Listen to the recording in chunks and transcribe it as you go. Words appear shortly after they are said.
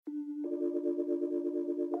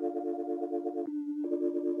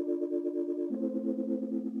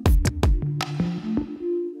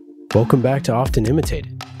Welcome back to Often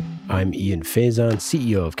Imitated. I'm Ian Faison,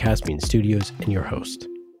 CEO of Caspian Studios and your host.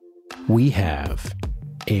 We have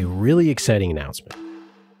a really exciting announcement.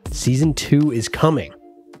 Season 2 is coming.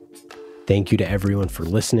 Thank you to everyone for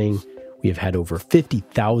listening. We have had over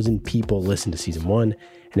 50,000 people listen to Season 1,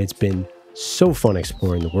 and it's been so fun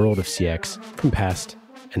exploring the world of CX from past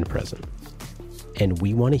and present. And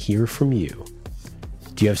we want to hear from you.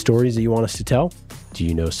 Do you have stories that you want us to tell? Do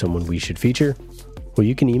you know someone we should feature? Well,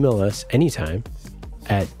 you can email us anytime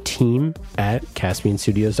at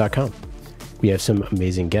team@caspianstudios.com. We have some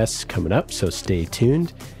amazing guests coming up, so stay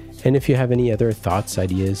tuned. And if you have any other thoughts,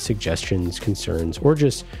 ideas, suggestions, concerns, or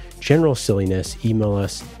just general silliness, email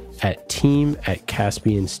us at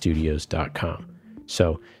team@caspianstudios.com.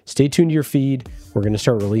 So stay tuned to your feed. We're going to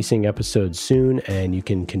start releasing episodes soon, and you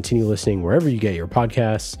can continue listening wherever you get your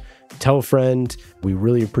podcasts. Tell a friend. We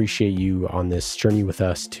really appreciate you on this journey with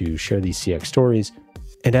us to share these CX stories.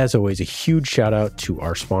 And as always, a huge shout out to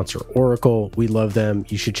our sponsor, Oracle. We love them.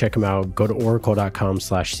 You should check them out. Go to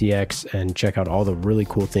oracle.com/CX and check out all the really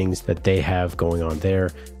cool things that they have going on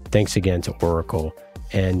there. Thanks again to Oracle.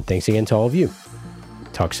 And thanks again to all of you.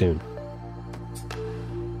 Talk soon.